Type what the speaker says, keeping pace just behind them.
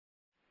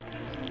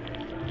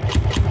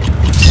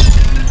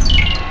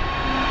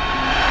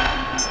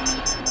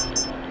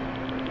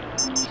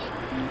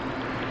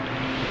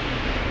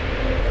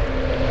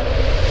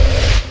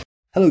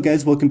Hello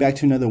guys, welcome back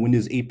to another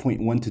Windows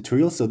 8.1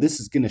 tutorial. So this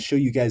is going to show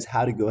you guys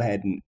how to go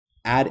ahead and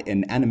add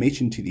an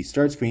animation to the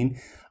start screen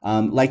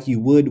like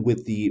you would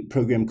with the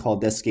program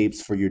called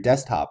Descapes for your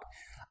desktop.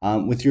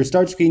 With your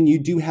start screen, you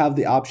do have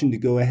the option to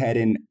go ahead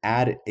and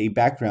add a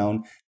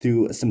background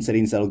through some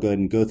settings that I'll go ahead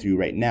and go through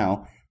right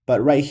now.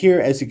 But right here,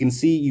 as you can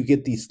see, you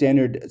get the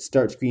standard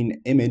start screen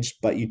image,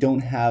 but you don't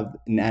have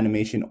an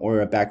animation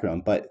or a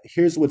background. But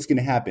here's what's going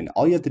to happen.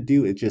 All you have to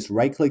do is just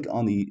right click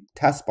on the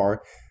taskbar,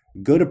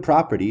 go to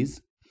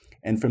properties,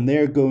 and from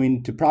there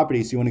going to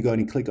properties, you want to go ahead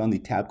and click on the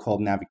tab called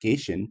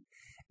navigation.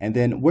 And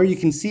then where you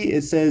can see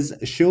it says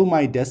show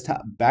my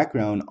desktop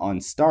background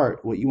on start,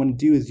 what you want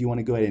to do is you want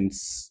to go ahead and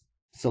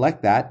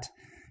select that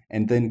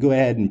and then go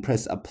ahead and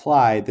press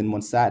apply. Then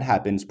once that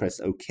happens, press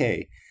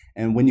OK.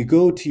 And when you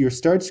go to your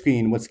start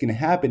screen, what's going to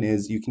happen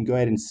is you can go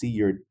ahead and see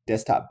your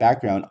desktop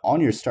background on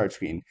your start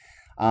screen.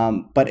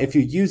 But if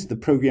you use the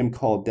program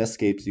called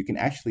Descapes, you can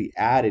actually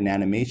add an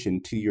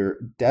animation to your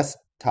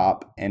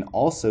desktop and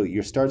also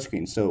your start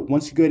screen. So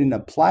once you go ahead and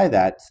apply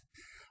that,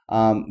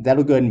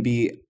 that'll go ahead and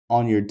be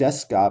on your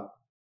desktop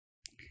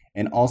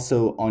and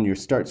also on your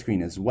start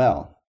screen as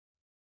well.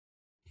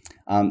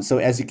 So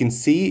as you can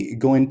see,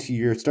 going to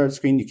your start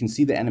screen, you can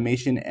see the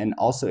animation, and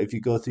also if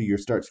you go through your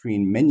start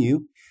screen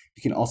menu,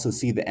 you can also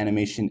see the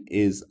animation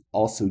is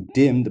also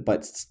dimmed,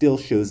 but still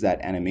shows that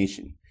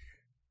animation.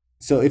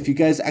 So if you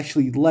guys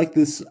actually like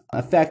this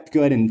effect, go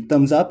ahead and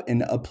thumbs up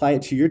and apply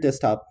it to your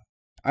desktop.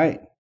 All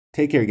right,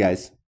 take care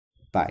guys.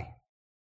 Bye.